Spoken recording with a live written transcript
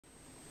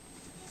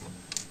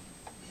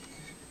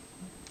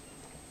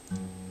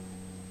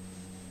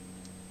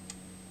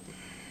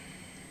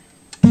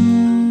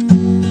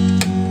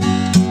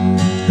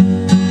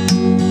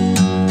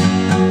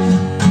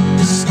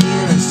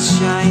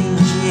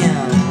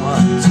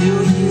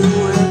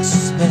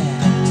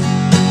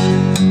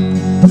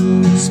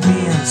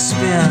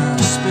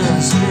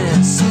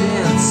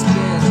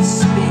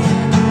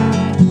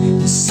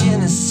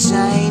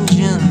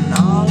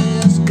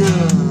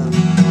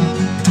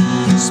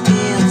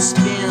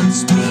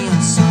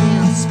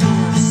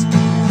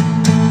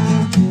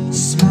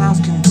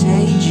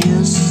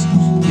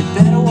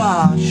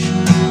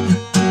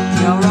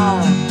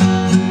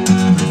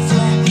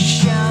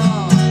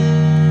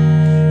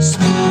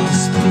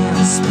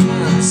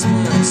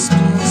spin,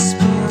 spin,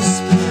 spin,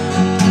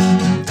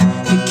 spin.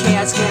 The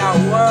cat's got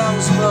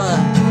worms, but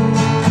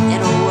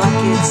it'll work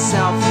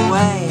itself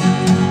away.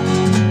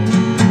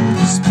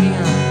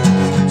 Spin,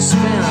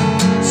 spin,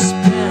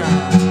 spin.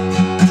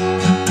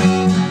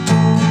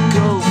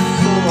 Go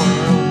for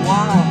a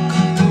walk.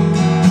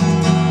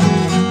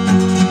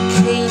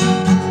 Keep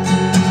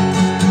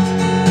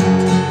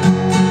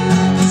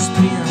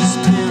spin,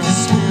 spin,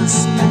 spin,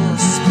 spin,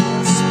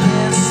 spin,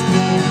 spin,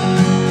 spin.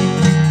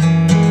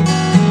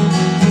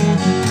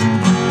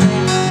 I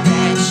think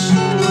that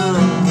you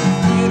look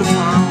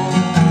beautiful.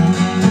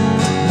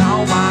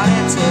 Nobody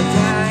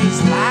today's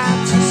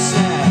like to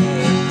say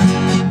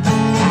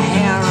I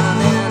had an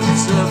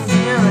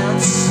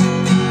interference.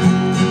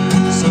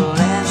 So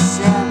let's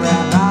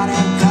everybody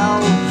go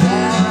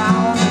their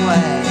own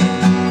way.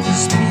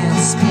 Spin,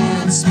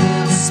 spin,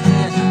 spin,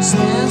 spin,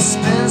 spin,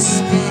 spin,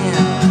 spin.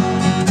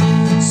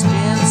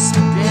 Spin,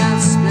 spin,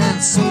 spin,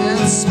 spin,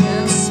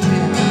 spin,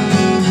 spin.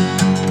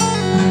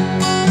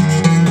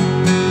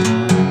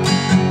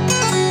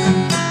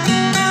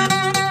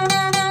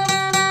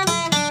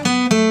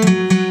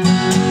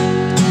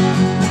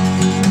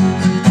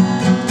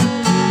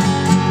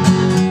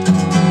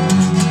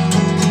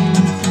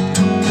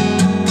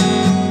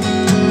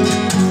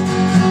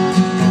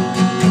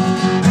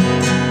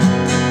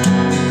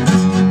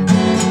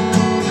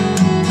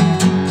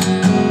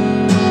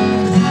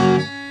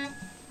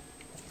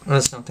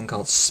 There's something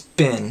called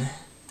spin.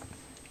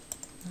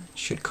 I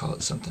should call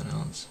it something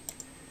else.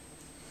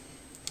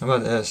 How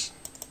about this?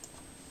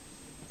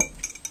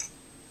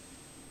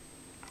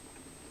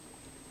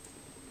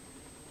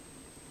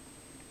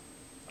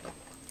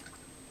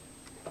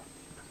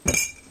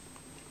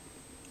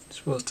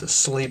 Supposed to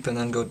sleep and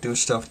then go do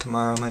stuff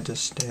tomorrow. I might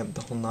just stay up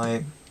the whole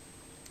night.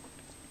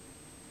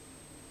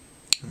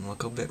 And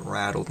look a bit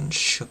rattled and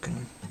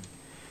shooken.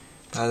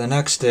 By the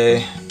next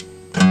day,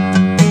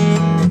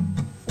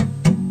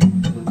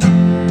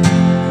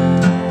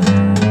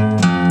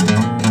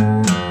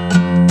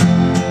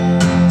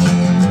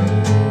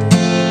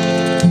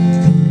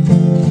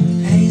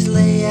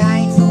 Paisley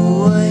ain't the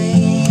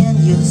way, and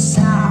your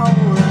sour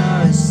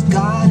is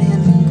got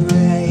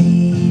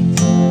engraved.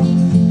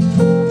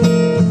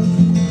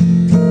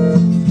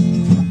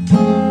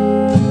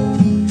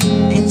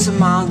 It's a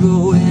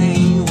tomorrow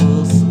ain't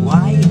worth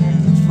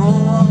waiting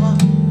for,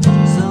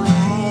 so I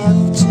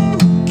have to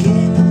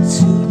get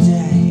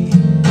today.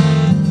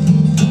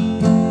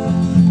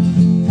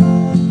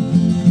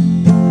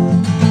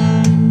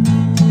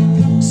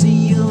 See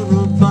your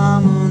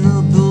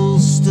abominable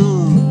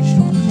stooge.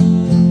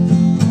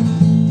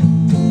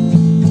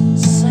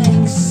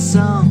 Say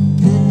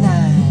something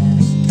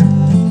nice.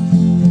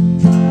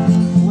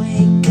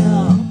 Wake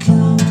up,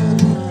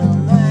 covered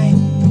in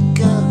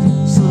makeup.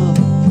 So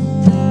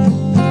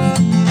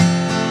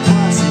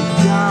what's it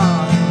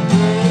gonna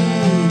be?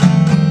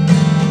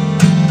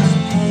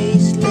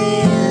 Paisley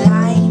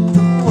ain't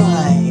the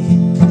way.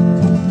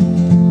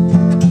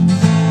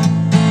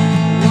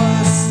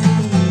 What's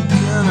it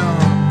gonna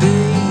be?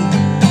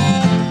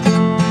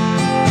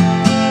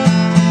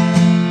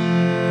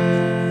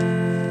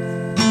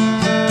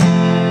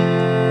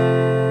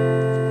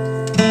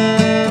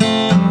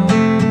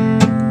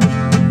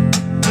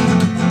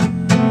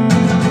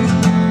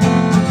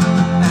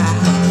 I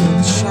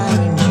heard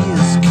change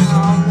is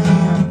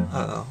coming.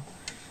 uh-oh.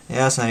 Yeah,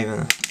 that's not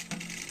even...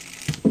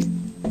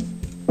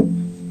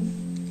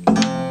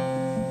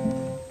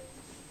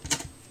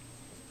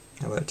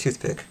 How about a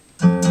toothpick?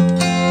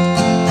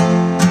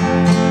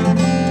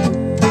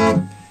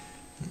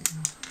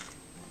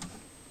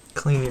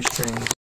 Clean your string.